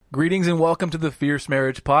Greetings and welcome to the Fierce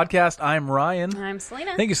Marriage Podcast. I'm Ryan. I'm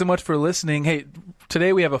Selena. Thank you so much for listening. Hey,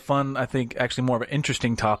 today we have a fun, I think, actually more of an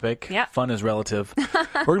interesting topic. Yep. Fun is relative.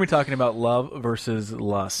 We're going to be talking about love versus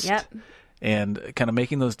lust. Yep. And kind of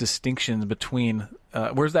making those distinctions between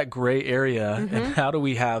where's that gray area and how do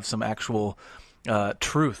we have some actual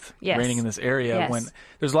truth reigning in this area when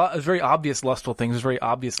there's very obvious lustful things, there's very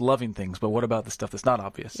obvious loving things, but what about the stuff that's not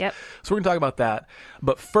obvious? Yep. So we're going to talk about that.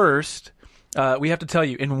 But first, we have to tell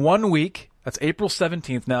you, in 1 week, that's April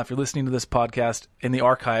 17th. Now, if you're listening to this podcast in the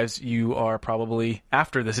archives, you are probably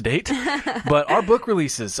after this date. But our book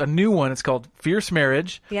releases a new one. It's called Fierce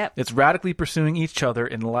Marriage. Yep. It's radically pursuing each other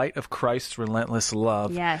in light of Christ's relentless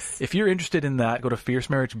love. Yes. If you're interested in that, go to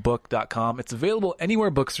fiercemarriagebook.com. It's available anywhere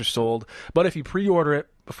books are sold. But if you pre-order it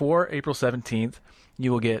before April 17th,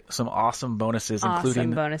 you will get some awesome bonuses,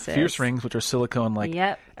 including Fierce rings, which are silicone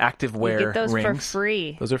active wear you get those rings. for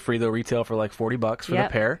free. Those are free. They'll retail for like $40 for the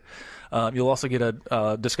pair. You'll also get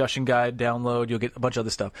a discussion guide download. You'll get a bunch of other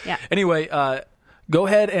stuff. Yeah. Anyway, go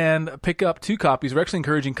ahead and pick up 2 copies. We're actually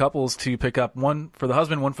encouraging couples to pick up one for the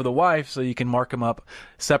husband, one for the wife, so you can mark them up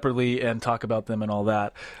separately and talk about them and all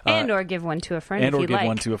that. And or give one to a friend if you'd like. And or give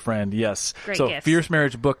one to a friend, yes. Great so gifts.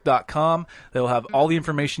 fiercemarriagebook.com. They'll have all the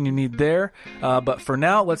information you need there. But for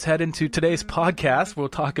now, let's head into today's podcast. We'll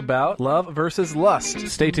talk about love versus lust.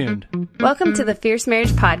 Stay tuned. Welcome to the Fierce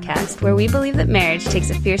Marriage Podcast, where we believe that marriage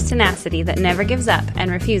takes a fierce tenacity that never gives up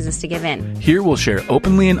and refuses to give in. Here we'll share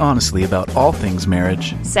openly and honestly about all things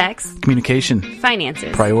marriage, Sex, communication,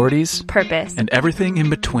 finances, priorities, purpose, and everything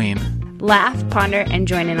in between. Laugh, ponder, and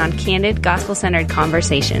join in on candid, gospel-centered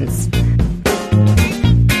conversations.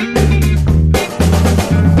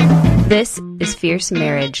 This is Fierce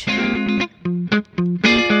Marriage.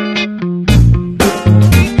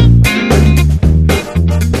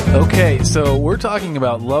 Okay, so we're talking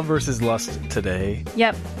about love versus lust today.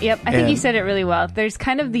 Yep. I think you said it really well. There's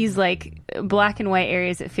kind of these like black and white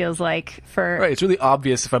areas, it feels like, for... Right, it's really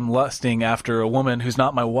obvious if I'm lusting after a woman who's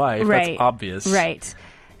not my wife. Right. That's obvious. Right.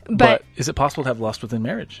 But is it possible to have lust within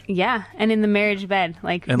marriage? Yeah, and in the marriage bed.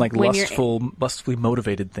 And like lustfully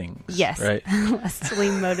motivated things. Yes. Right? Lustfully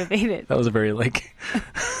motivated. That was a very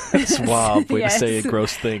suave way to say a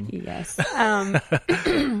gross thing. Yes.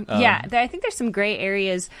 Yeah, I think there's some gray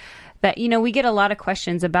areas that, we get a lot of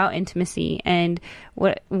questions about intimacy and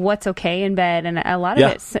what's okay in bed. And a lot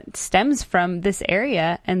of it stems from this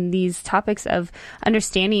area and these topics of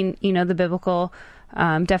understanding, the biblical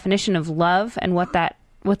definition of love and what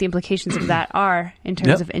the implications of that are in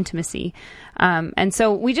terms of intimacy. And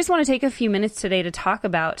so we just want to take a few minutes today to talk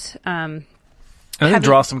about... I think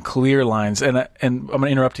draw some clear lines, and I'm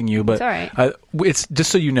interrupting you, but it's all right. It's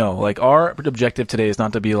just so you know, like our objective today is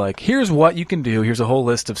not to be like, here's what you can do, here's a whole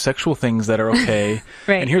list of sexual things that are okay,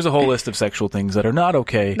 right. And here's a whole list of sexual things that are not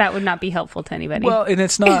okay. That would not be helpful to anybody. Well, and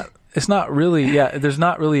it's not really, there's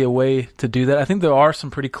not really a way to do that. I think there are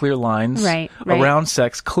some pretty clear lines around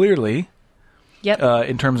sex, clearly. Yep.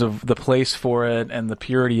 In terms of the place for it and the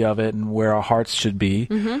purity of it and where our hearts should be.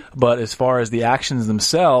 Mm-hmm. But as far as the actions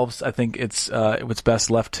themselves, I think it's best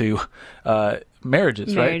left to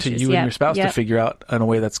marriages, right? To you and your spouse to figure out in a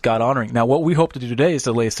way that's God honoring. Now, what we hope to do today is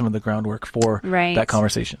to lay some of the groundwork for that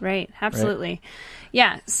conversation. Right. Absolutely. Right?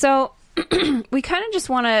 Yeah. So we kind of just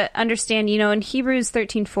want to understand, in Hebrews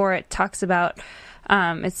 13:4, it talks about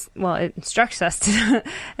it instructs us to,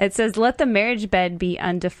 it says, let the marriage bed be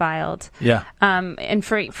undefiled. Yeah. And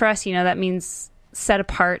for us, that means set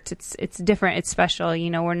apart. It's different. It's special.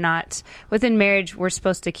 We're not, within marriage, we're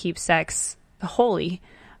supposed to keep sex holy,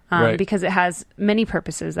 because it has many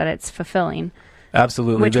purposes that it's fulfilling.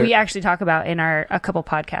 Absolutely. Which we actually talk about in a couple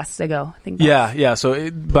podcasts ago. I think. Yeah. So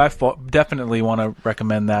definitely want to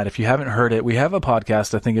recommend that. If you haven't heard it, we have a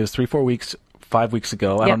podcast, I think it was 3-4 weeks 5 weeks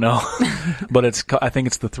ago. I don't know. But I think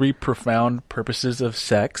it's the 3 profound purposes of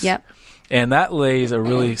sex. Yep. And that lays a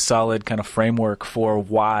really solid kind of framework for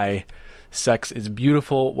why sex is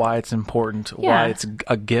beautiful, why it's important, why it's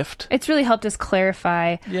a gift. It's really helped us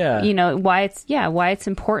clarify, why it's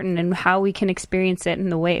important and how we can experience it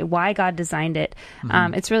and why God designed it.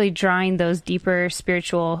 Mm-hmm. It's really drawing those deeper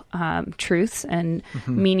spiritual truths and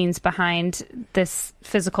meanings behind this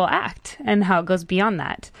physical act and how it goes beyond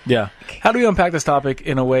that. Yeah. How do we unpack this topic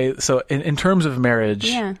in a way, so in terms of marriage?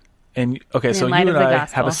 Yeah. And okay, so you and I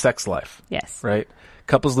have a sex life. Yes. Right?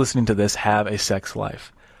 Couples listening to this have a sex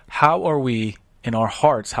life. How are we, in our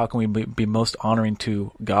hearts, how can we be most honoring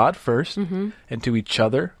to God first and to each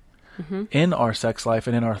other in our sex life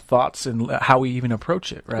and in our thoughts and how we even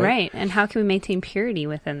approach it, right? Right. And how can we maintain purity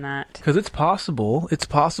within that? Because it's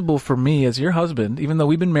possible for me as your husband, even though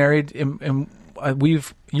we've been married and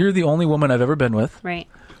you're the only woman I've ever been with. Right.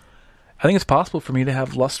 I think it's possible for me to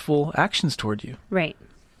have lustful actions toward you. Right.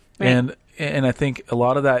 And I think a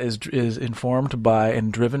lot of that is informed by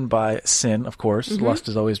and driven by sin, of course. Mm-hmm. Lust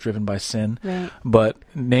is always driven by sin. Right. But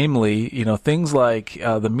namely, things like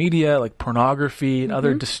the media, like pornography and mm-hmm.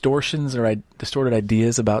 other distortions or distorted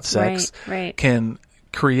ideas about sex can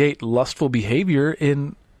create lustful behavior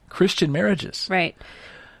in Christian marriages. Right.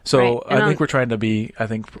 So I think we're trying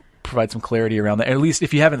to provide some clarity around that. At least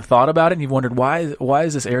if you haven't thought about it and you've wondered why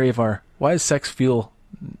is this area of why does sex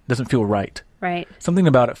doesn't feel right? Right. Something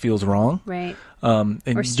about it feels wrong. Right. And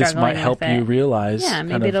this might help you realize. Yeah,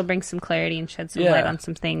 maybe it'll bring some clarity and shed some light on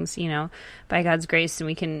some things, by God's grace, and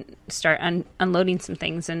we can start unloading some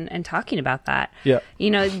things and talking about that. Yeah.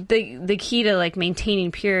 The key to like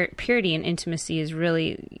maintaining purity and intimacy is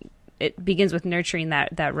really, it begins with nurturing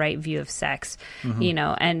that right view of sex,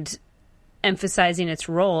 mm-hmm. And emphasizing its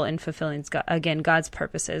role in fulfilling, again, God's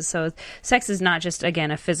purposes. So sex is not just,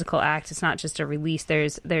 again, a physical act. It's not just a release. There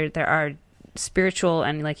are spiritual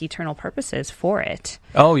and like eternal purposes for it.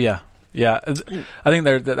 Oh yeah. I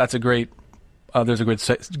think that's a great. There's a great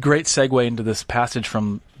segue into this passage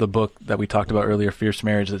from the book that we talked about earlier, Fierce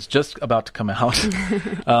Marriage. That's just about to come out.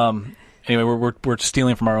 Anyway, we're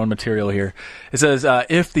stealing from our own material here. It says,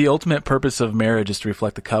 if the ultimate purpose of marriage is to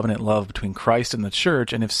reflect the covenant love between Christ and the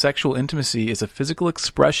church, and if sexual intimacy is a physical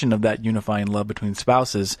expression of that unifying love between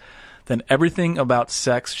spouses, then everything about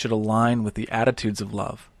sex should align with the attitudes of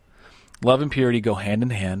love. Love and purity go hand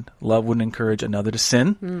in hand. Love wouldn't encourage another to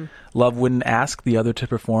sin. Love wouldn't ask the other to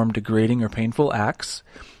perform degrading or painful acts.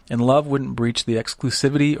 And love wouldn't breach the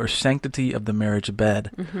exclusivity or sanctity of the marriage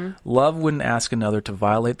bed. Mm-hmm. Love wouldn't ask another to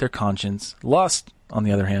violate their conscience. Lust, on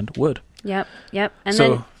the other hand, would. Yep. And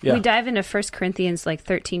then we dive into 1 Corinthians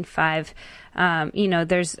 13:5.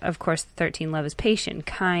 There's, of course, 13, love is patient,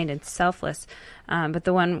 kind, and selfless. But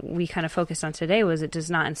the one we kind of focused on today was it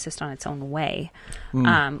does not insist on its own way,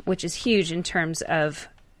 which is huge in terms of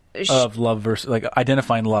love versus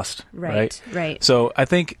identifying lust. Right. So I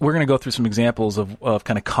think we're going to go through some examples of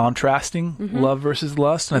kind of contrasting mm-hmm. love versus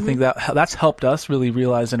lust. And mm-hmm. I think that's helped us really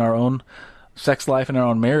realize in our own sex life and our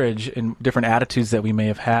own marriage and different attitudes that we may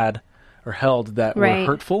have had or held that were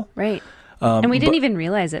hurtful. Right. And we didn't even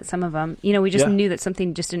realize it, some of them. We just knew that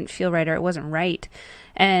something just didn't feel right or it wasn't right.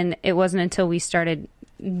 And it wasn't until we started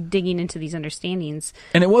digging into these understandings.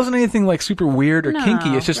 And it wasn't anything like super weird or kinky.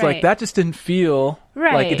 It's just like that just didn't feel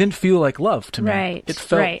like it didn't feel like love to me. Right. It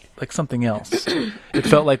felt like something else. It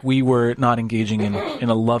felt like we were not engaging in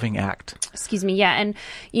a loving act. Excuse me. Yeah. And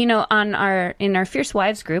in our Fierce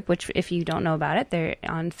Wives group, which if you don't know about it, they're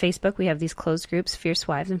on Facebook, we have these closed groups, Fierce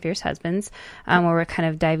Wives and Fierce Husbands, where we're kind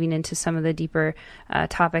of diving into some of the deeper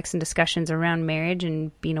topics and discussions around marriage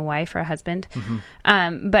and being a wife or a husband.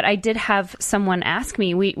 Mm-hmm. But I did have someone ask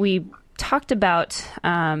me, we talked about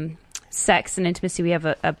sex and intimacy. We have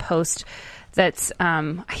a post that's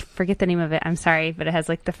I forget the name of it. I'm sorry, but it has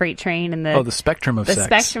like the freight train and the spectrum of sex. The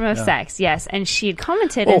spectrum of sex, yes. And she had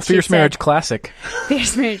commented. Fierce Marriage Classic.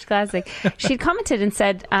 Fierce Marriage Classic. She had commented and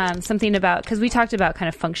said something about, because we talked about kind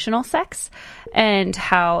of functional sex and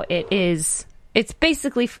how it's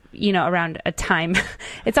basically, around a time,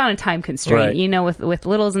 it's on a time constraint, with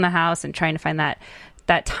littles in the house and trying to find that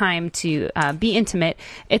time to be intimate.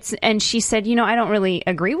 And she said, I don't really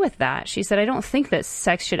agree with that. She said, I don't think that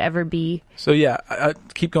sex should ever be. So I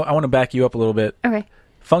keep going. I want to back you up a little bit. Okay.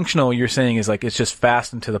 Functional, you're saying, is like it's just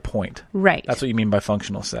fast and to the point. Right. That's what you mean by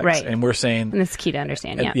functional sex. Right. And we're saying... And it's key to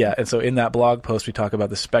understand, Yeah. And so in that blog post, we talk about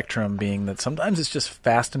the spectrum being that sometimes it's just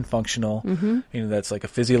fast and functional. Mm-hmm. That's like a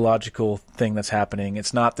physiological thing that's happening.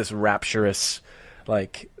 It's not this rapturous,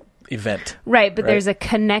 event. Right, but there's a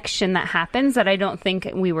connection that happens that I don't think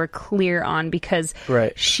we were clear on because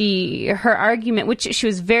her argument, which she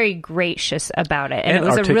was very gracious about it, and it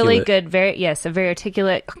was articulate. A really good, a very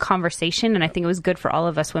articulate conversation, and I think it was good for all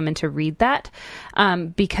of us women to read that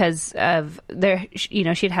because of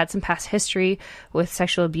she'd had some past history with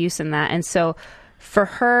sexual abuse and that, and so for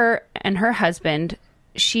her and her husband,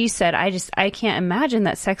 she said, I can't imagine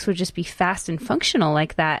that sex would just be fast and functional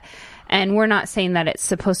like that. And we're not saying that it's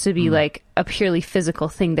supposed to be like a purely physical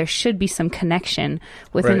thing. There should be some connection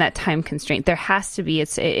within that time constraint. There has to be.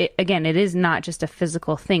 Again, it is not just a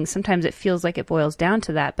physical thing. Sometimes it feels like it boils down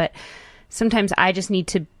to that, but sometimes I just need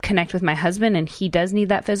to connect with my husband and he does need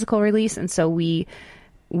that physical release. And so we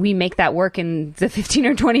make that work in the 15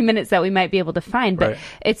 or 20 minutes that we might be able to find. But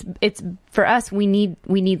it's for us, we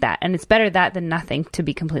need that. And it's better that than nothing, to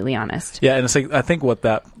be completely honest. Yeah. And it's like, I think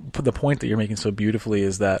the point that you're making so beautifully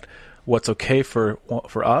is that what's okay for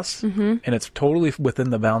us, and it's totally within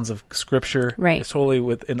the bounds of Scripture. Right. It's totally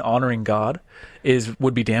within honoring God,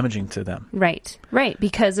 would be damaging to them. Right.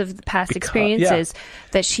 Because of the past experiences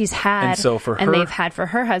that she's had, and so for her, and they've had for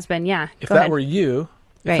her husband. Yeah. If that were you,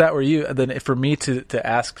 then for me to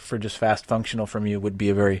ask for just fast functional from you would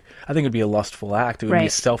be I think it would be a lustful act. It would be a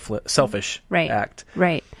selfish act.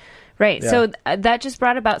 Right. Yeah. So that just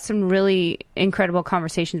brought about some really incredible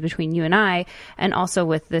conversations between you and I, and also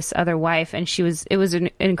with this other wife. And it was an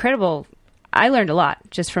incredible, I learned a lot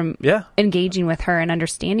just from engaging with her and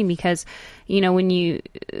understanding, because, when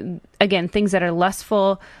again, things that are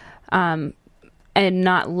lustful, and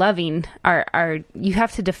not loving are you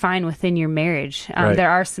have to define within your marriage. There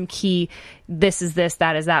are some key, this is this,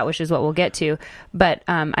 that is that, which is what we'll get to. But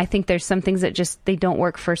I think there's some things that just, they don't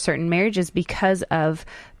work for certain marriages because of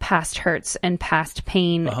past hurts and past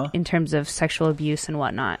pain in terms of sexual abuse and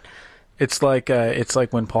whatnot. It's like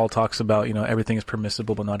when Paul talks about, everything is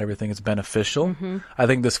permissible, but not everything is beneficial. I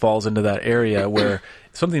think this falls into that area where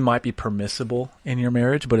something might be permissible in your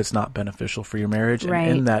marriage, but it's not beneficial for your marriage.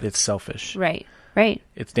 And in that, it's selfish. Right.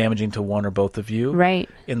 It's damaging to one or both of you.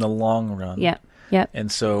 In the long run. Yep.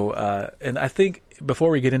 And so, and I think before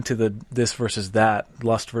we get into this versus that,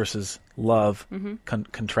 lust versus love,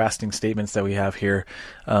 contrasting statements that we have here,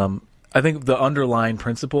 I think the underlying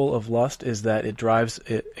principle of lust is that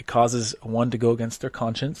it causes one to go against their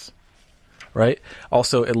conscience, right?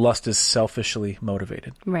 Also, lust is selfishly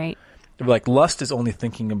motivated. Right. Like, lust is only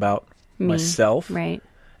thinking about myself. Right.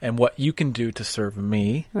 And what you can do to serve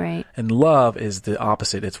me. Right. And love is the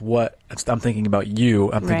opposite. I'm thinking about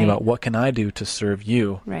you. I'm thinking about what can I do to serve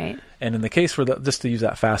you. Right. And in the case just to use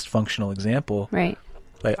that fast functional example, right.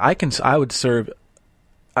 Like I would serve,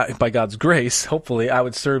 by God's grace, hopefully, I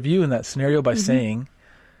would serve you in that scenario by saying,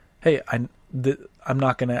 "Hey, I'm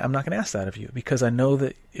not gonna ask that of you, because I know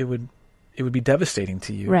that it would be devastating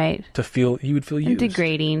to you. Right. You would feel used,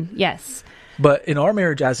 degrading. Yes. But in our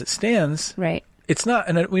marriage, as it stands, right. It's not,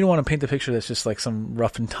 and we don't want to paint the picture that's just like some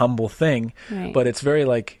rough and tumble thing, right. But it's very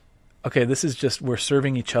like, okay, this is just, we're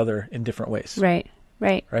serving each other in different ways. Right.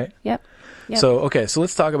 Yep. So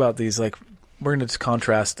let's talk about these. Like, we're going to just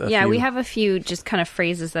contrast. We have a few just kind of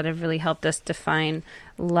phrases that have really helped us define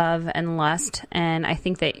love and lust. And I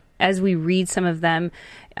think that as we read some of them,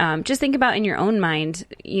 just think about in your own mind,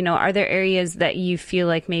 are there areas that you feel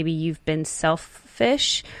like maybe you've been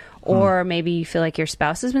selfish, or maybe you feel like your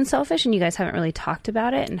spouse has been selfish and you guys haven't really talked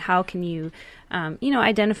about it? And how can you,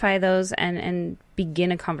 identify those and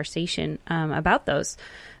begin a conversation about those?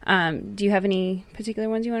 Do you have any particular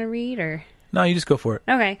ones you want to read, or? No, you just go for it.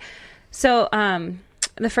 Okay. So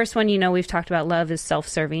the first one, we've talked about, love is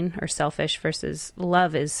self-serving or selfish versus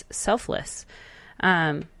love is selfless.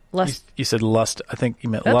 Lust. You said lust. I think you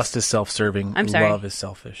meant lust is self-serving. I'm sorry. Love is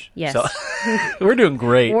selfish. Yes. So, we're doing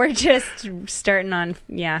great. We're just starting on,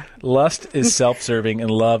 Lust is self-serving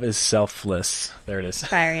and love is selfless. There it is.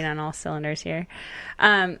 Firing on all cylinders here.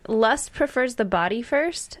 Lust prefers the body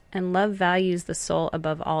first, and love values the soul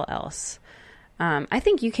above all else. I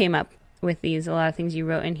think you came up with a lot of things you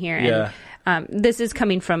wrote in here. Yeah. And this is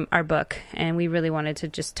coming from our book, and we really wanted to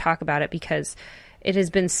just talk about it because it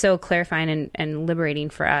has been so clarifying and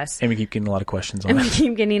liberating for us. And we keep getting a lot of questions on it. We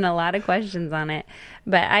keep getting a lot of questions on it.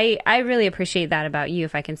 But I really appreciate that about you,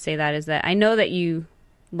 if I can say that, is that I know that you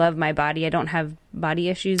love my body. I don't have body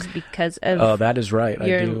issues because of... Oh, that is right. I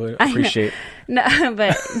do appreciate... No,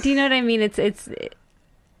 but do you know what I mean? It's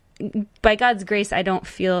by God's grace, I don't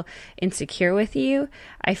feel insecure with you.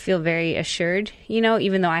 I feel very assured,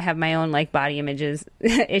 even though I have my own body images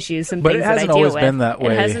issues, some things that I deal with. But it hasn't always been that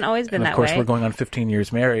way. It hasn't always been that way. Of course, we're going on 15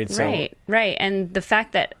 years married. So. Right. And the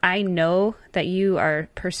fact that I know that you are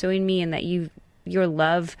pursuing me and that your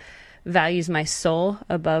love values my soul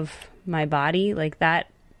above my body, like that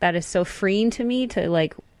is so freeing to me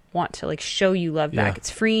to want to show you love back.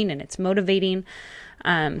 It's freeing and it's motivating.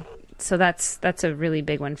 So that's a really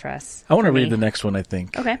big one for us. I want to read the next one, I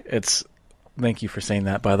think. Okay. Thank you for saying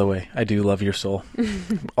that, by the way. I do love your soul.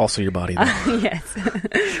 Also your body, though. Yes.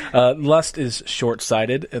 Lust is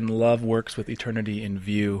short-sighted, and love works with eternity in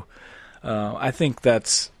view. I think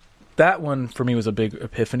that one, for me, was a big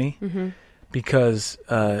epiphany, because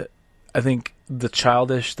I think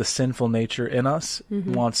the sinful nature in us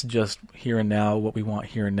wants just here and now, what we want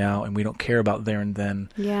here and now, and we don't care about there and then.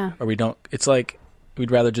 Yeah. Or it's like... we'd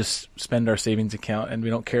rather just spend our savings account, and we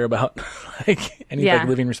don't care about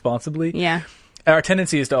living responsibly. Yeah. Our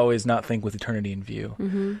tendency is to always not think with eternity in view.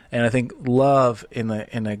 And I think love in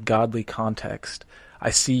a godly context,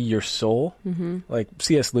 I see your soul. Like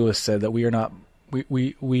C.S. Lewis said, that we are not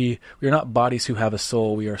bodies who have a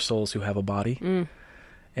soul, we are souls who have a body.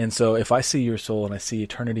 And so if I see your soul and I see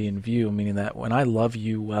eternity in view, meaning that when I love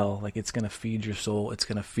you well, like it's going to feed your soul, it's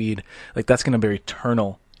going to feed, like that's going to be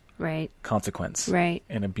eternal consequence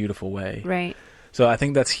in a beautiful way. Right. So I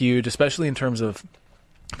think that's huge, especially in terms of,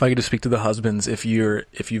 if I could just speak to the husbands, if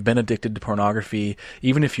you've been addicted to pornography,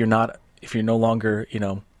 even if you're no longer,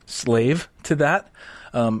 slave to that,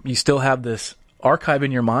 you still have this archive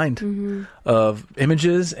in your mind of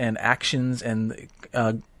images and actions and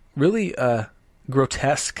really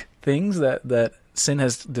grotesque things that sin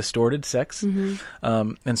has distorted sex.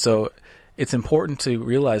 And so it's important to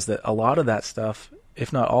realize that a lot of that stuff,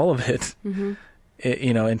 if not all of it,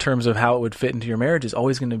 in terms of how it would fit into your marriage, is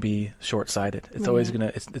always going to be short-sighted. It's always going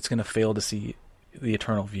to it's going to fail to see the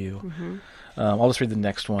eternal view. I'll just read the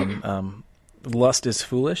next one. Lust is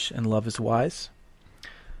foolish and love is wise.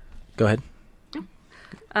 Go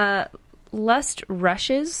ahead. Lust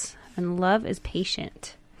rushes and love is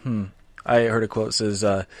patient. I heard a quote that says,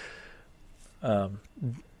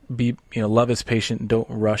 love is patient. Don't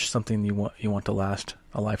rush something you want to last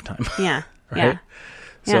a lifetime. Yeah. Right.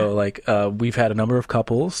 Yeah. So we've had a number of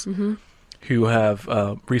couples who have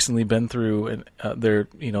recently been through, and they're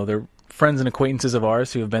friends and acquaintances of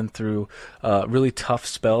ours who have been through really tough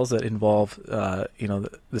spells that involve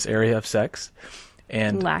this area of sex.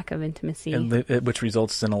 And lack of intimacy, which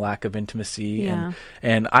results in a lack of intimacy.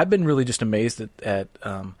 And I've been really just amazed at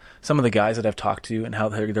some of the guys that I've talked to and how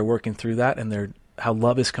they're working through that, and how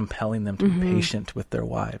love is compelling them to be patient with their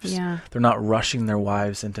wives. Yeah. They're not rushing their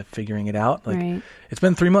wives into figuring it out. Like, it's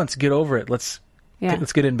been 3 months, get over it. Let's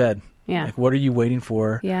get in bed. Yeah. Like, what are you waiting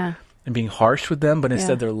for? Yeah. And being harsh with them, but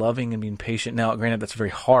instead they're loving and being patient. Now, granted, that's very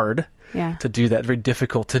hard to do that, very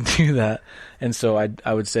difficult to do that. And so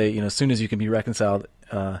I would say, as soon as you can be reconciled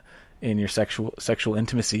in your sexual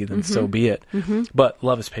intimacy, then so be it. But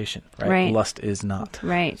love is patient, right? Lust is not.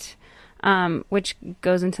 Right. Which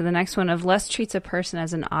goes into the next one of lust treats a person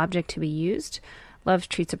as an object to be used. Love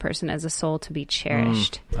treats a person as a soul to be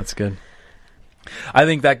cherished. That's good. I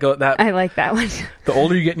think that I like that one. The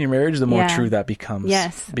older you get in your marriage, the more true that becomes.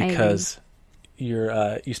 Yes, because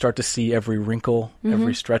you start to see every wrinkle,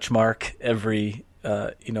 every stretch mark, every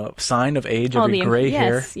sign of age, every gray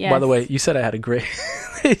hair. Yes. By the way, you said I had a gray.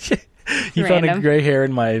 You found a gray hair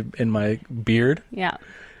in my beard. Yeah.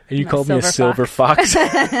 And you called me a silver fox.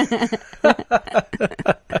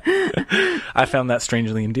 I found that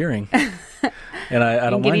strangely endearing. And I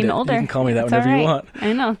don't mind it. Older. You can call me that whenever you want.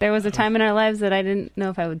 I know. There was a time in our lives that I didn't know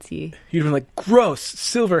if I would see. You'd been like, gross,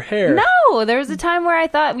 silver hair. No, there was a time where I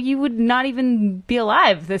thought you would not even be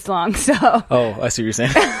alive this long. So. Oh, I see what you're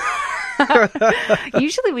saying.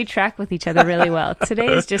 Usually we track with each other really well. Today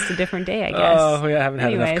is just a different day, I guess. Oh, yeah, I haven't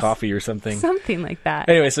had enough coffee or something. Something like that.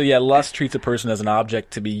 Anyway, so lust treats a person as an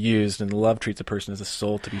object to be used, and love treats a person as a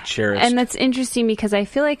soul to be cherished. And that's interesting because I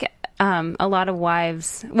feel like a lot of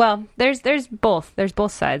wives, well, there's both. There's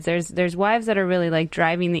both sides. There's wives that are really like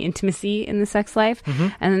driving the intimacy in the sex life,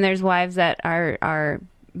 and then there's wives that are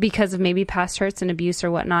because of maybe past hurts and abuse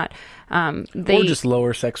or whatnot, or just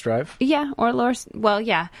lower sex drive. Yeah, or lower. Well,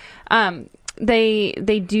 yeah,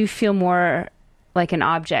 they do feel more like an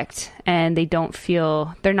object, and they're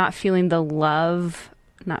not feeling the love,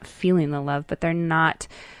 but they're not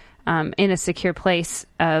in a secure place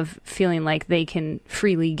of feeling like they can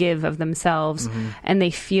freely give of themselves, and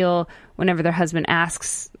they feel whenever their husband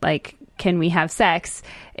asks, like, "Can we have sex?"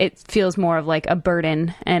 it feels more of like a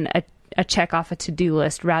burden and a check off a to-do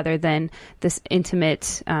list rather than this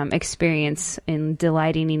intimate experience in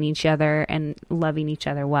delighting in each other and loving each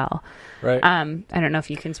other well. Right. I don't know if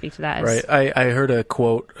you can speak to that. Right. I heard a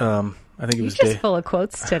quote. I think it was just full of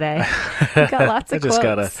quotes today. You got lots of quotes.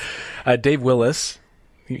 I just got Dave Willis.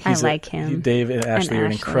 I like him. Dave and Ashley are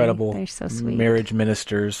incredible. They're so sweet. Marriage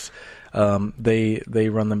ministers. They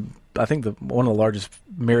run I think one of the largest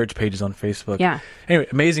marriage pages on Facebook. Yeah. Anyway,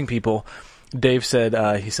 amazing people. Dave said,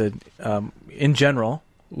 in general,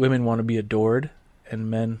 women want to be adored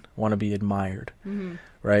and men want to be admired,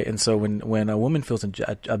 right? And so when a woman feels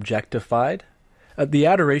objectified, the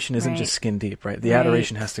adoration isn't just skin deep, right? The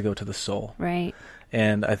adoration has to go to the soul. Right.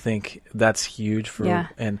 And I think that's huge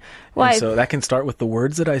and so that can start with the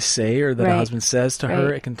words that I say or that a husband says to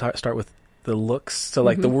her. It can start with the looks. So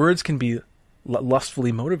like the words can be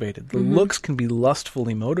lustfully motivated. The looks can be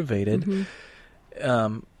lustfully motivated.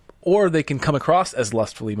 Or they can come across as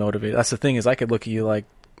lustfully motivated. That's the thing, is I could look at you like,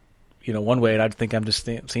 one way, and I'd think I'm just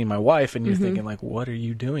seeing my wife, and you're thinking like, what are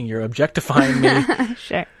you doing? You're objectifying me.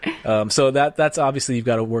 Sure. So that's obviously you've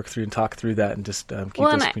got to work through and talk through that and just keep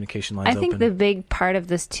those communication lines open. I think the big part of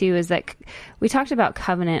this too is that we talked about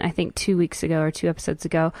covenant, I think 2 weeks ago or 2 episodes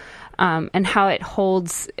ago, and how it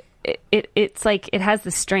holds it's like it has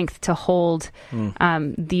the strength to hold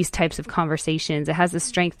these types of conversations. It has the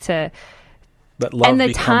strength to that love and the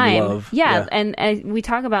become time. love. Yeah. And we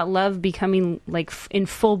talk about love becoming like in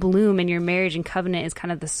full bloom in your marriage, and covenant is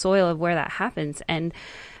kind of the soil of where that happens. And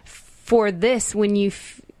for this, when you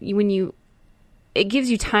it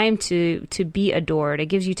gives you time to be adored. It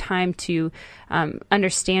gives you time to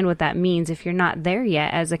understand what that means if you're not there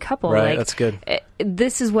yet as a couple. Right, like, that's good.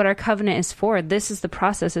 This is what our covenant is for. This is the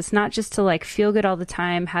process. It's not just to like feel good all the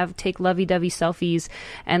time, take lovey-dovey selfies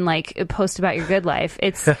and like post about your good life.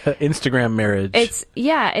 It's Instagram marriage.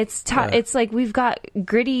 It's like we've got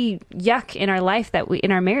gritty yuck in our life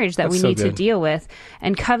in our marriage that we need to deal with.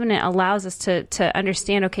 And covenant allows us to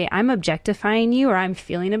understand, okay, I'm objectifying you, or I'm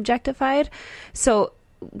feeling objectified. So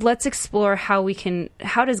let's explore how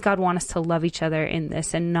does God want us to love each other in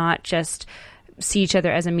this, and not just see each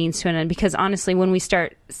other as a means to an end. Because honestly, when we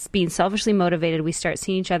start being selfishly motivated, we start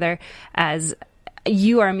seeing each other as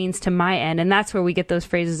you are a means to my end. And that's where we get those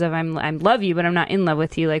phrases of I love you, but I'm not in love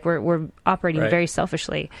with you. Like we're operating very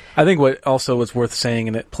selfishly. I think what's worth saying,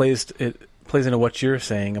 and it plays into what you're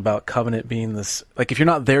saying about covenant being this, like if you're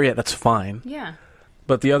not there yet, that's fine. Yeah.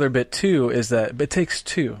 But the other bit too is that it takes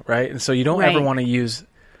two, right? And so you don't ever want to use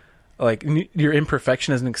like your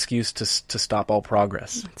imperfection as an excuse to stop all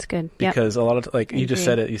progress. That's good. Because a lot of you just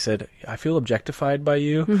said it. You said, I feel objectified by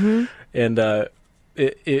you, and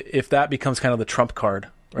if that becomes kind of the trump card,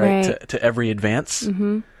 right, to every advance,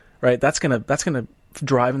 right, that's gonna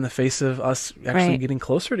drive in the face of us actually getting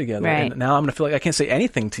closer together. And now I'm gonna feel like I can't say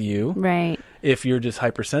anything to you, right, if you're just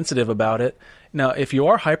hypersensitive about it. Now, if you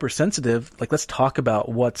are hypersensitive, like let's talk about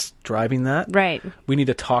what's driving that. Right. We need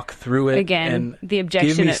to talk through it again. And the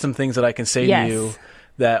objection. Give me some things that I can say to you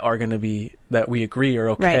that are going to be that we agree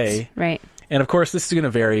are okay. Right. And of course, this is going to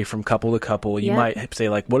vary from couple to couple. You might say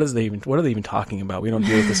like, what are they even talking about? We don't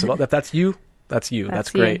deal with this at all. That's you. That's you.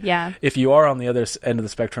 That's great. Yeah. If you are on the other end of the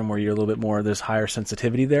spectrum where you're a little bit more, there's higher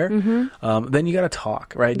sensitivity there, then you got to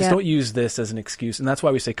talk, right? Just don't use this as an excuse. And that's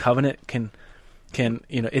why we say covenant can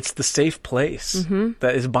it's the safe place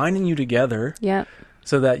that is binding you together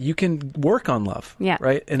so that you can work on love,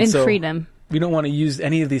 right? And so freedom. We don't want to use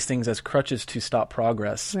any of these things as crutches to stop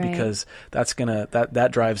progress, because that's that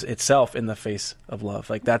drives itself in the face of love.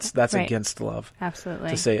 Like that's against love. Absolutely.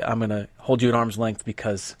 To say I'm going to hold you at arm's length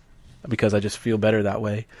because I just feel better that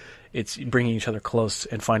way. It's bringing each other close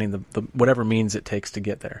and finding the whatever means it takes to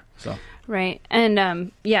get there. So right. And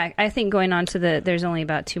I think going on to there's only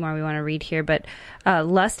about two more we want to read here, but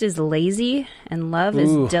lust is lazy and love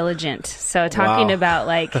is diligent. So talking about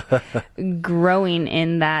like growing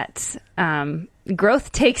in that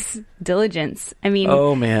growth takes diligence. I mean,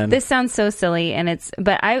 oh man, this sounds so silly,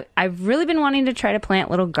 but I've really been wanting to try to plant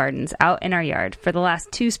little gardens out in our yard for the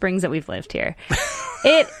last 2 springs that we've lived here.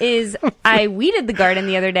 I weeded the garden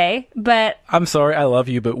the other day, but I'm sorry, I love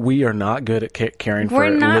you, but we are not good at caring for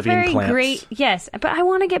living plants. We're not very great. Yes, but I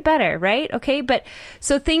want to get better, right? Okay, but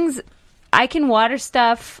so things. I can water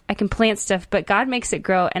stuff, I can plant stuff, but God makes it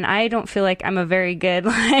grow, and I don't feel like I'm a very good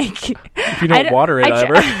If you don't water it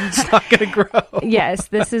ever, it's not going to grow. Yes,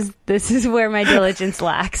 this is where my diligence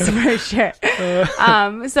lacks for sure.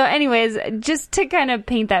 So, anyways, just to kind of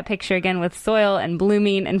paint that picture again with soil and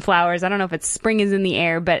blooming and flowers. I don't know if spring is in the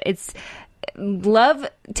air, but love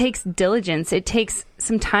takes diligence. It takes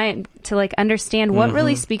some time to like understand what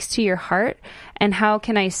really speaks to your heart, and how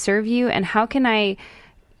can I serve you, and how can I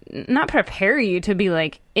not prepare you to be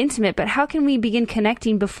like intimate, but how can we begin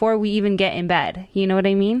connecting before we even get in bed? You know what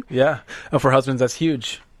I mean? Yeah. And for husbands, that's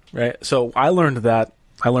huge, right? So I learned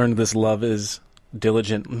this love is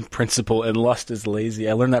diligent principle and lust is lazy.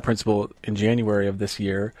 I learned that principle in January of this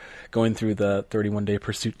year, going through the 31-day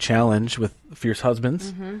pursuit challenge with Fierce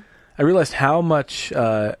Husbands. I realized how much,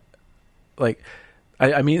 I feel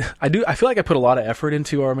like I put a lot of effort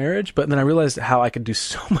into our marriage, but then I realized how I could do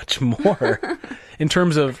so much more in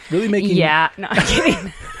terms of really making... Yeah, no, I'm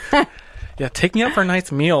kidding. Yeah, take me out for a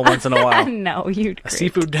nice meal once in a while. No, you're great. A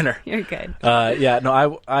seafood dinner. You're good. I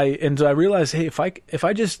realized, hey, if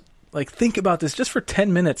I just like think about this just for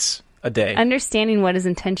 10 minutes a day, understanding what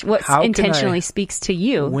intentionally speaks to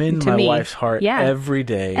you, win to my me. wife's heart every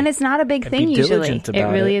day, and it's not a big thing usually. It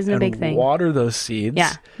really isn't a big thing. Water those seeds,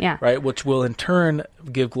 right, which will in turn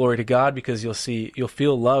give glory to God, because you'll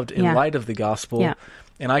feel loved in light of the gospel. Yeah.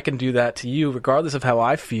 And I can do that to you regardless of how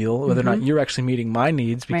I feel, whether or not you're actually meeting my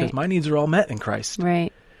needs, because my needs are all met in Christ.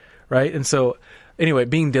 Right. Right. And so, anyway,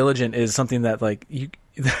 being diligent is something that like you.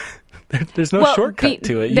 There's no shortcut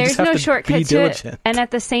to it. You there's just have no to shortcut be to diligent. it, and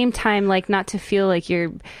at the same time, like not to feel like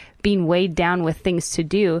you're being weighed down with things to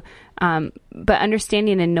do. But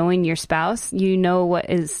understanding and knowing your spouse, you know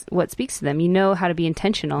what speaks to them. You know how to be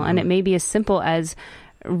intentional. And it may be as simple as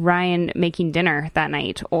Ryan making dinner that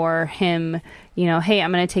night, or him, hey,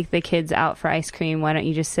 I'm going to take the kids out for ice cream. Why don't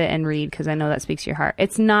you just sit and read? Because I know that speaks to your heart.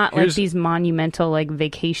 It's not like these monumental like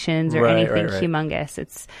vacations or anything humongous.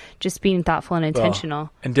 It's just being thoughtful and intentional.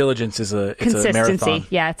 Well, and diligence is consistency. A marathon.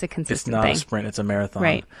 Yeah, it's a consistent thing. It's not a sprint. It's a marathon.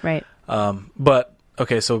 Right. But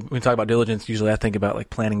okay, so when we talk about diligence, usually I think about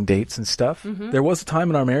like planning dates and stuff. There was a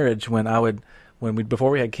time in our marriage when before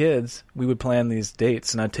we had kids, we would plan these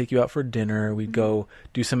dates, and I'd take you out for dinner. We'd go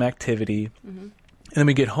do some activity, and then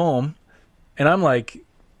we get home, and I'm like,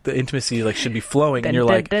 the intimacy like should be flowing, and you're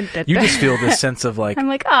like, you just feel this sense of like, I'm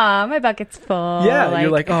like, my bucket's full. Yeah, you're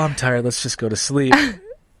like, I'm tired. Let's just go to sleep,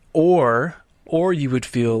 or you would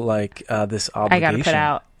feel like this obligation. I gotta put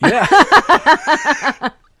out. Yeah.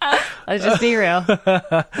 Let's just be real.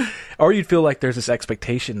 Or you'd feel like there's this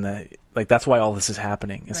expectation that like that's why all this is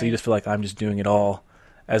happening, and so you just feel like I'm just doing it all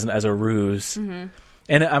as a ruse. And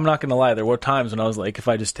I'm not gonna lie, there were times when I was like, if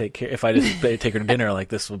I just take her to dinner, like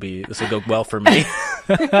this will go well for me.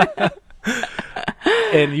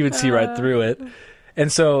 And you would see right through it.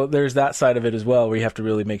 And so there's that side of it as well, where you have to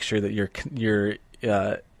really make sure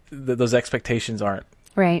that those expectations aren't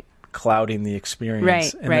clouding the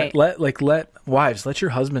experience. And let wives, let your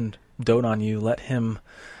husband dote on you. Let him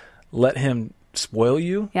spoil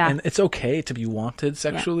you. Yeah. And it's okay to be wanted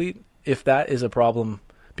sexually if that is a problem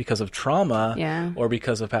because of trauma or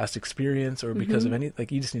because of past experience or because of any,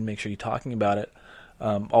 like, you just need to make sure you're talking about it.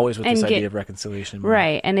 Always with this idea of reconciliation.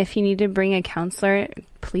 Right. And if you need to bring a counselor,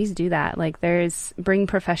 please do that. Like, bring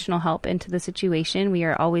professional help into the situation. We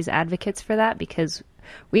are always advocates for that because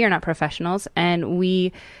we are not professionals and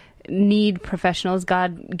we need professionals.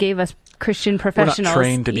 God gave us Christian professionals. We're not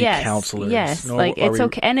trained to be counselors. Yes. Like, it's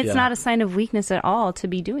okay. And it's not a sign of weakness at all to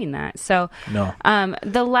be doing that. So,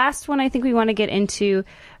 the last one I think we want to get into,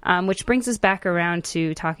 which brings us back around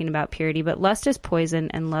to talking about purity, but lust is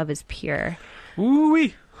poison and love is pure.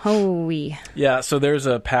 Ooh-wee. Oh-wee. Yeah, so there's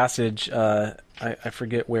a passage, I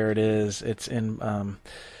forget where it is. It's in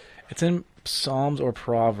Psalms or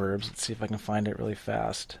Proverbs. Let's see if I can find it really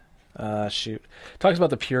fast. It talks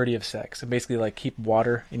about the purity of sex, and basically like keep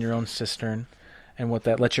water in your own cistern, and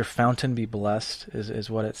let your fountain be blessed is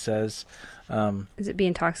what it says. Is it be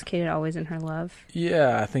intoxicated always in her love?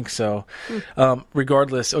 Yeah, I think so.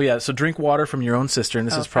 Regardless, so drink water from your own cistern.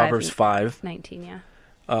 This is Proverbs 5:19.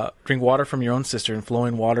 Yeah. Drink water from your own cistern,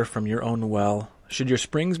 flowing water from your own well. Should your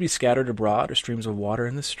springs be scattered abroad, or streams of water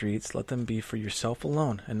in the streets, let them be for yourself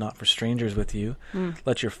alone, and not for strangers with you.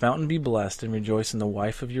 Let your fountain be blessed, and rejoice in the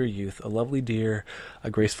wife of your youth, a lovely deer, a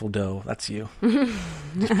graceful doe. That's you.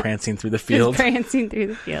 Just prancing through the field.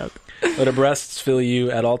 Let her breasts fill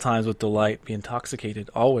you at all times with delight. Be intoxicated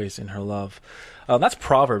always in her love. That's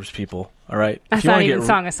Proverbs, people. All right. That's not even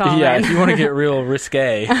Song of Solomon. Yeah, if you want to get real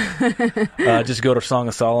risque, just go to Song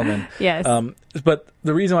of Solomon. Yes. But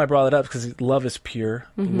the reason why I brought it up is because love is pure,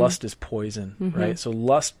 lust is poison, right? So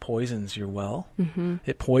lust poisons your well.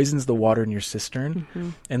 It poisons the water in your cistern.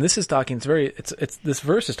 And this is talking. This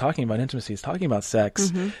verse is talking about intimacy. It's talking about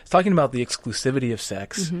sex. It's talking about the exclusivity of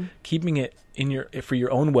sex, keeping it for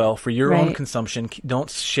your own well, for your own consumption. Don't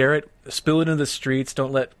share it. Spill it into the streets.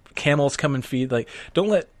 Don't let camels come and feed. Like, don't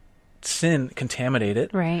let sin contaminate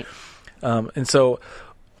it. Right. And so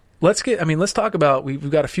let's talk about,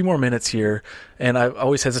 we've got a few more minutes here, and I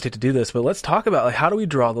always hesitate to do this, but let's talk about, like, how do we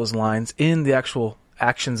draw those lines in the actual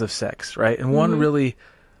actions of sex, right? And one really,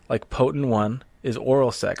 like, potent one is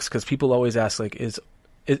oral sex, because people always ask, like,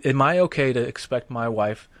 am I okay to expect my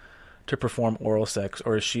wife to perform oral sex,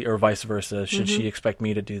 or vice versa? Should she expect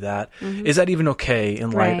me to do that? Is that even okay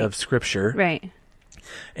in light of Scripture? Right.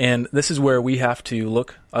 And this is where we have to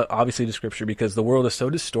look, obviously, to Scripture, because the world has so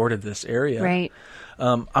distorted this area. Right.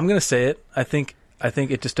 I'm going to say it. I think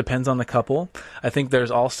it just depends on the couple. I think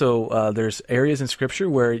there's also there's areas in Scripture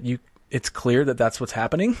where it's clear that that's what's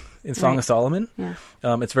happening in Song of Solomon. Yeah.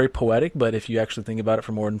 It's very poetic, but if you actually think about it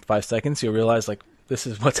for more than 5 seconds, you'll realize, like, this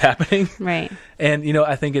is what's happening. Right. And,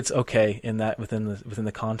 I think it's okay in that within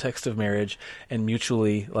the context of marriage and mutual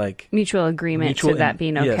agreement to that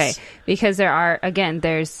being okay. Yes. Because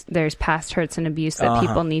there's past hurts and abuse that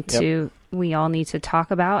people need to, we all need to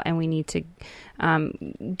talk about, and we need to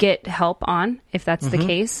get help on if that's the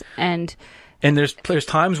case. And there's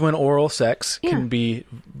times when oral sex can be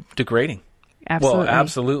degrading. Absolutely. Well,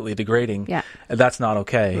 absolutely degrading. Yeah. That's not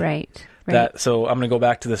okay. Right. So I'm going to go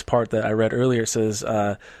back to this part that I read earlier. It says,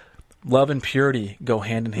 Love and purity go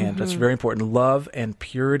hand in hand. That's very important. Love and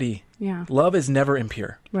purity. Yeah. Love is never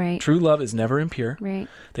impure. Right. True love is never impure. Right.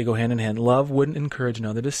 They go hand in hand. Love wouldn't encourage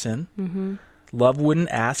another to sin. Love wouldn't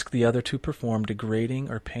ask the other to perform degrading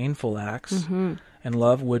or painful acts. And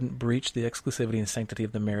love wouldn't breach the exclusivity and sanctity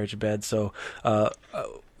of the marriage bed. So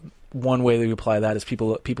one way that we apply that is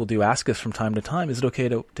people do ask us from time to time, is it okay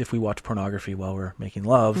if we watch pornography while we're making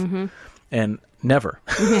love? And never.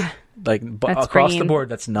 Yeah. Like across the board,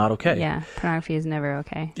 that's not okay. Yeah, pornography is never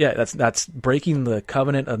okay. Yeah, that's breaking the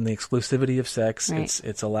covenant of the exclusivity of sex. Right.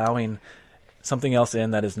 It's allowing something else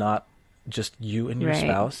in that is not just you and your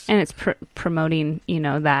spouse. And it's promoting,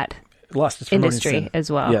 that lust. It's industry sin as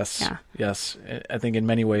well. Yes, yeah. Yes. I think in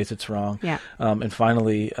many ways it's wrong. Yeah. And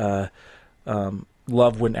finally,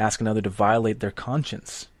 love wouldn't ask another to violate their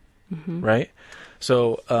conscience, right?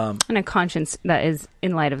 So, and a conscience that is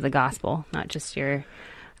in light of the gospel, not just your.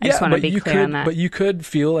 I just want to be clear on that. But you could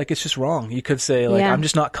feel like it's just wrong. You could say, like, I'm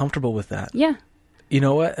just not comfortable with that. Yeah. You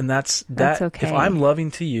know what? And that's okay. If I'm loving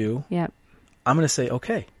to you, I'm going to say,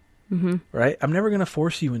 okay. Right? I'm never going to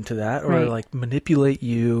force you into that or like manipulate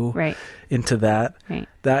you into that. Right.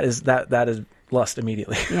 That is lust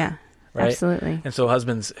immediately. Yeah. Right? Absolutely. And so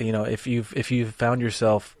husbands, if you've found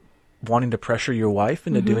yourself wanting to pressure your wife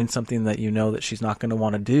into doing something that you know that she's not going to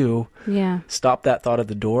want to do, stop that thought at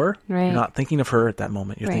the door. Right. You're not thinking of her at that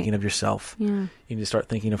moment. You're thinking of yourself. Yeah. You need to start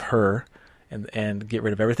thinking of her and get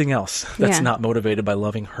rid of everything else that's not motivated by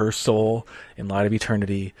loving her soul in light of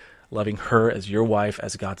eternity, loving her as your wife,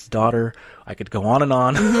 as God's daughter. I could go on and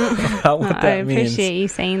on about what that means. I appreciate you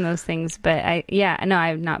saying those things, but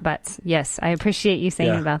I'm not buts. Yes, I appreciate you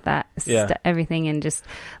saying about that. Everything and just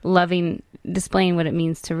displaying what it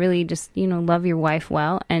means to really just, love your wife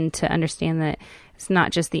well and to understand that it's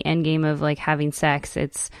not just the end game of like having sex.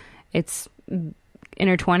 It's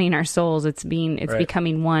intertwining our souls. It's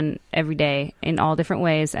becoming one every day in all different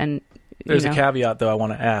ways. And there's a caveat though I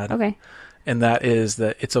want to add. Okay. And that is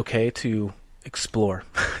that it's okay to explore.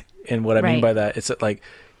 And what I mean by that, it's like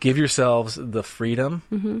give yourselves the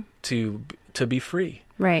freedom to be free.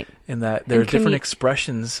 Right. And that there are different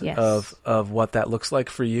expressions of what that looks like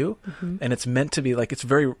for you. And it's meant to be like, it's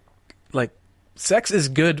very like sex is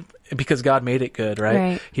good because God made it good,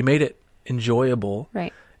 right? He made it enjoyable.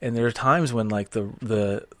 Right. And there are times when like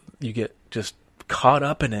the you get just caught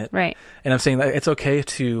up in it. Right. And I'm saying that it's okay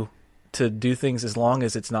to do things as long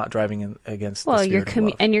as it's not driving against the spirit of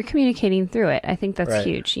love. And you're communicating through it. I think that's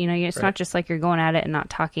huge. It's not just like you're going at it and not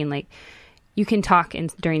talking. Like you can talk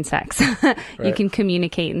during sex. You can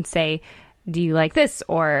communicate and say, do you like this?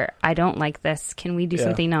 Or I don't like this. Can we do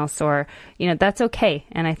something else? Or, that's okay.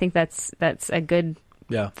 And I think that's a good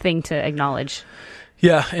thing to acknowledge.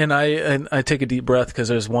 Yeah, and I take a deep breath because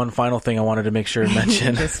there's one final thing I wanted to make sure to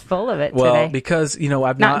mention. Just full of it well, today. Because,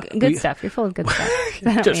 I've not... Good stuff. You're full of good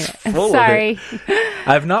stuff. Just full Sorry. of it.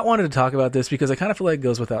 I've not wanted to talk about this because I kind of feel like it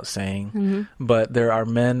goes without saying. But there are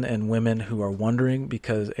men and women who are wondering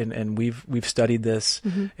because, and we've studied this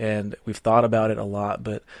and we've thought about it a lot,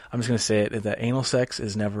 but I'm just going to say it, that anal sex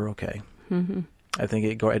is never okay. I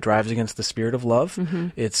think it drives against the spirit of love.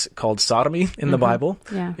 It's called sodomy in the Bible.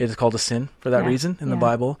 Yeah. It is called a sin for that reason in the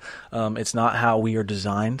Bible. It's not how we are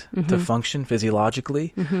designed to function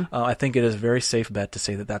physiologically. I think it is a very safe bet to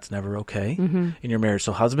say that that's never okay in your marriage.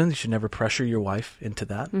 So husbands, you should never pressure your wife into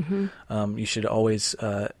that. You should always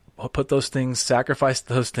put those things, sacrifice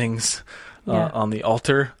those things on the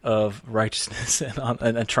altar of righteousness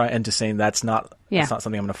and try and just saying that's not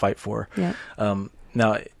something I'm going to fight for. Yeah.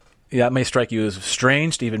 Now, it may strike you as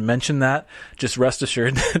strange to even mention that. Just rest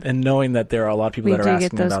assured and knowing that there are a lot of people that are asking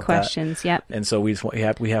about that. We do get those questions, yep. And so we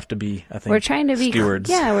have to be, I think, we're trying to be stewards.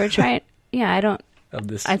 Yeah, we're trying. Of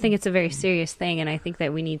this. I think it's a very serious thing, and I think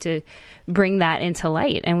that we need to bring that into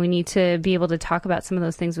light, and we need to be able to talk about some of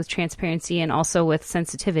those things with transparency and also with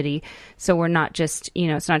sensitivity. So we're not just,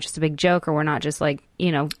 it's not just a big joke, or we're not just like,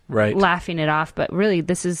 laughing it off, but really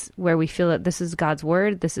this is where we feel that this is God's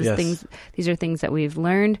word. This is these are things that we've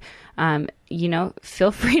learned.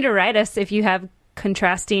 Feel free to write us if you have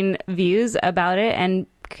contrasting views about it and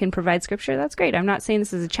can provide scripture. That's great. I'm not saying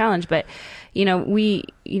this is a challenge, but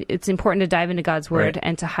it's important to dive into God's word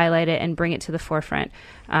and to highlight it and bring it to the forefront,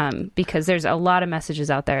 because there's a lot of messages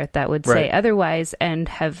out there that would say otherwise and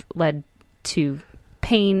have led to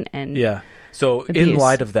pain and so abuse. In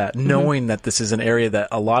light of that, knowing that this is an area that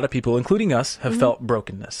a lot of people, including us, have felt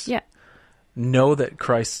brokenness, know that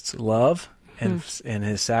Christ's love and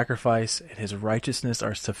his sacrifice and his righteousness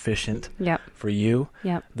are sufficient for you.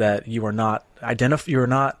 That you are not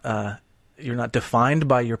you're not defined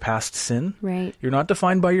by your past sin. Right. You're not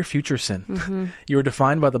defined by your future sin. You are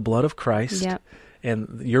defined by the blood of Christ.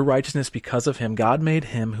 and your righteousness because of him. God made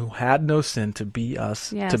him who had no sin to be us,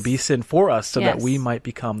 to be sin for us, so that we might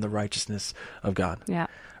become the righteousness of God. Yeah.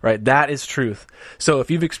 Right? That is truth. So if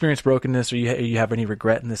you've experienced brokenness or you have any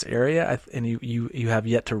regret in this area and you have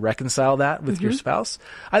yet to reconcile that with your spouse,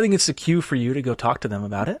 I think it's the cue for you to go talk to them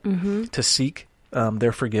about it, to seek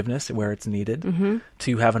their forgiveness where it's needed,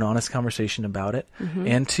 to have an honest conversation about it,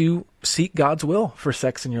 and to seek God's will for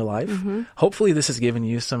sex in your life. Hopefully this has given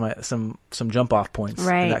you some jump off points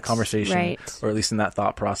in that conversation, or at least in that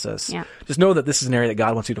thought process. Yeah. Just know that this is an area that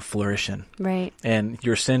God wants you to flourish in. Right. And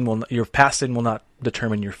your past sin will not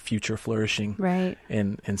determine your future flourishing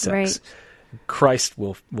in sex. Right. Christ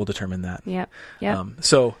will determine that. Yep.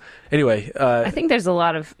 So anyway, I think there's a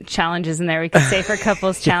lot of challenges in there we could say for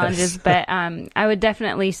couples challenges, but I would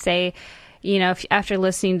definitely say, if after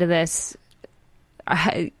listening to this,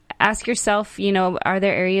 ask yourself, are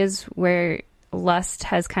there areas where lust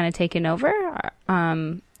has kind of taken over?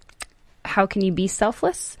 How can you be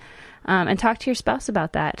selfless? And talk to your spouse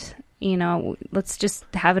about that. Let's just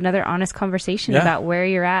have another honest conversation about where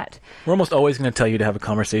you're at. We're almost always going to tell you to have a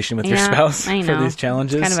conversation with your spouse for these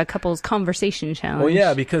challenges. It's kind of a couple's conversation challenge. Well,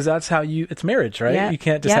 yeah, because that's how it's marriage, right? You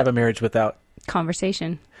can't just have a marriage without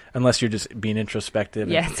conversation. Unless you're just being introspective.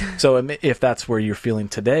 Yes. So if that's where you're feeling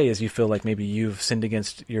today, is you feel like maybe you've sinned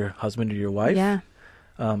against your husband or your wife,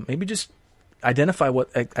 maybe just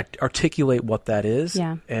articulate what that is,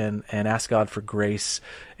 and ask God for grace,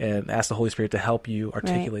 and ask the Holy Spirit to help you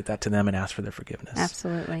articulate that to them and ask for their forgiveness.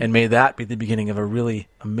 Absolutely. And may that be the beginning of a really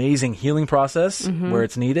amazing healing process where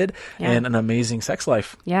it's needed, and an amazing sex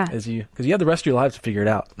life. Yeah. Because you have the rest of your lives to figure it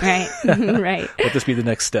out. Right. Right. Let this be the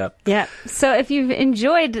next step. Yeah. So if you've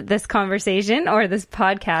enjoyed this conversation or this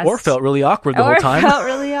podcast, or felt really awkward the whole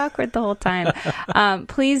time,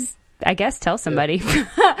 please, I guess, tell somebody.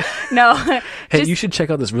 No. Hey, you should check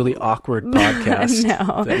out this really awkward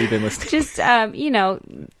podcast that you've been listening to. Just,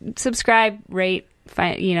 subscribe, rate,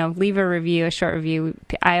 leave a review, a short review.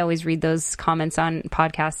 I always read those comments on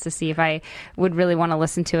podcasts to see if I would really want to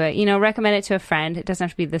listen to it. Recommend it to a friend. It doesn't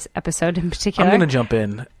have to be this episode in particular. I'm going to jump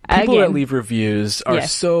in. People that leave reviews are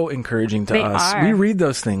so encourage to us. We read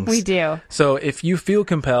those things. We do. So if you feel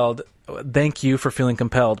compelled, thank you for feeling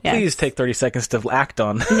compelled. Please take 30 seconds to act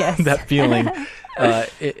on that feeling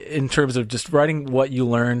in terms of just writing what you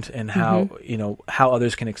learned and how how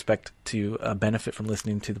others can expect to benefit from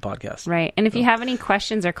listening to the podcast. Right. And if you have any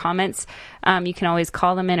questions or comments, you can always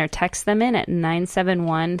call them in or text them in at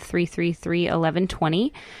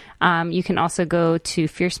 971-333-1120. You can also go to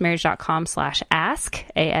fiercemarriage.com/ask,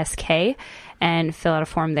 ASK, and fill out a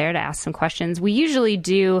form there to ask some questions. We usually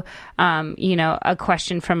do, a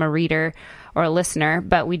question from a reader or a listener,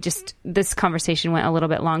 but this conversation went a little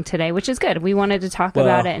bit long today, which is good. We wanted to talk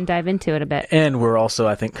about it and dive into it a bit. And we're also,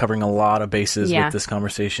 I think, covering a lot of bases with this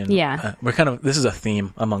conversation. Yeah. This is a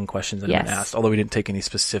theme among questions that have been asked, although we didn't take any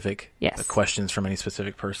specific questions from any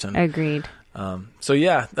specific person. Agreed. All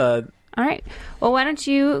right. Well, why don't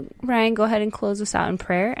you, Ryan, go ahead and close us out in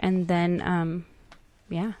prayer, and then,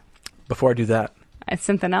 Before I do that,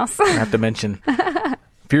 something else I have to mention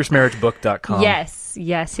fiercemarriagebook.com. Yes.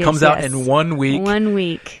 Comes out in 1 week. 1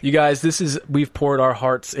 week. You guys, we've poured our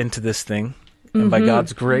hearts into this thing, and by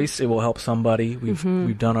God's grace, it will help somebody.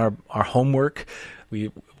 We've done our homework.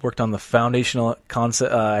 We worked on the foundational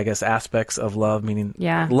concept, aspects of love, meaning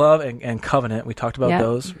love and covenant. We talked about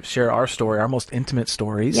those. Share our story, our most intimate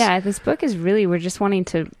stories. Yeah, this book is really, we're just wanting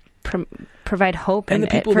to provide hope and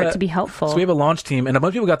for it to be helpful. So we have a launch team, and a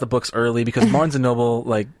bunch of people got the books early because Barnes &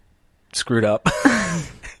 Noble screwed up.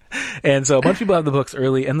 And so a bunch of people have the books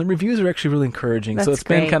early, and the reviews are actually really encouraging. So it's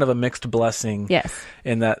been kind of a mixed blessing. Yes.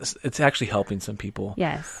 In that it's actually helping some people.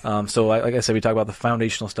 Yes. So like I said, we talk about the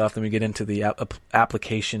foundational stuff, then we get into the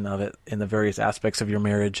application of it in the various aspects of your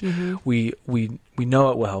marriage. We know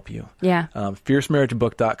it will help you. Yeah.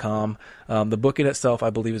 fiercemarriagebook.com. The book in itself, I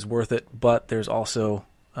believe, is worth it, but there's also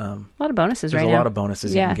a lot of bonuses right now. There's a lot of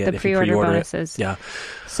bonuses you can get if you pre-order bonuses. Yeah.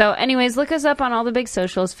 So anyways, look us up on all the big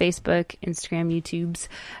socials, Facebook, Instagram, YouTubes.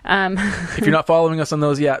 If you're not following us on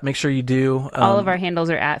those yet, make sure you do. All of our handles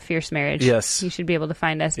are at Fierce Marriage. Yes. You should be able to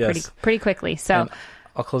find us pretty quickly. So and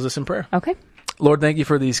I'll close this in prayer. Okay. Lord, thank you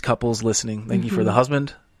for these couples listening. Thank you for the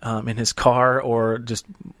husband in his car or just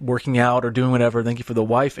working out or doing whatever. Thank you for the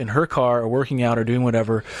wife in her car or working out or doing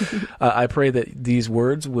whatever. I pray that these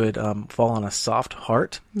words would fall on a soft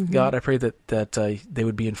heart. God, I pray that they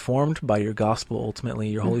would be informed by your gospel. Ultimately,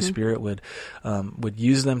 your Holy Spirit would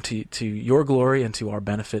use them to your glory and to our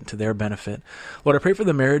benefit, to their benefit. Lord, I pray for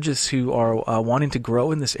the marriages who are wanting to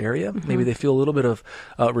grow in this area. Maybe they feel a little bit of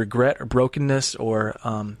regret or brokenness or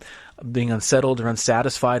being unsettled or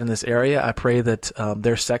unsatisfied in this area, I pray that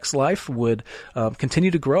their sex life would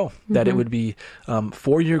continue to grow, that it would be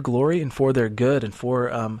for your glory and for their good and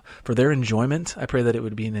for their enjoyment. I pray that it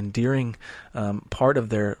would be an endearing part of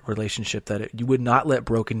their relationship, that you would not let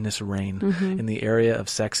brokenness reign in the area of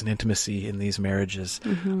sex and intimacy in these marriages.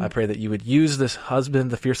 I pray that you would use this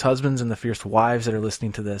husband, the fierce husbands and the fierce wives that are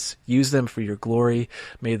listening to this, use them for your glory.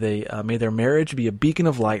 May their marriage be a beacon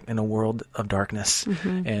of light in a world of darkness.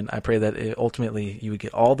 And I pray that ultimately you would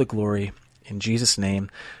get all the glory. In Jesus' name,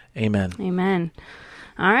 amen. Amen.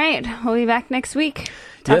 All right. We'll be back next week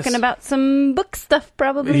talking about some book stuff,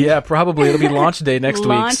 probably. Yeah, probably. It'll be launch day next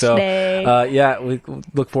week. So, day. We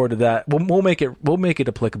look forward to that. We'll make it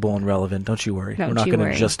applicable and relevant. Don't you worry. We're not going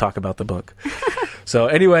to just talk about the book. So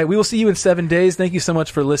anyway, we will see you in 7 days. Thank you so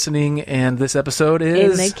much for listening. And this episode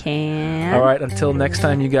is... In the can. All right. Until next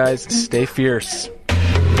time, you guys, stay fierce.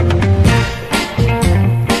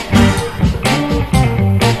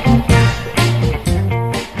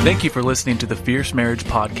 Thank you for listening to the Fierce Marriage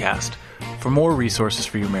Podcast. For more resources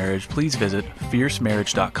for your marriage, please visit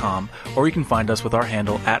fiercemarriage.com, or you can find us with our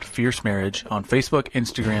handle @FierceMarriage on Facebook,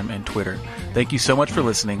 Instagram, and Twitter. Thank you so much for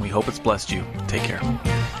listening. We hope it's blessed you. Take care.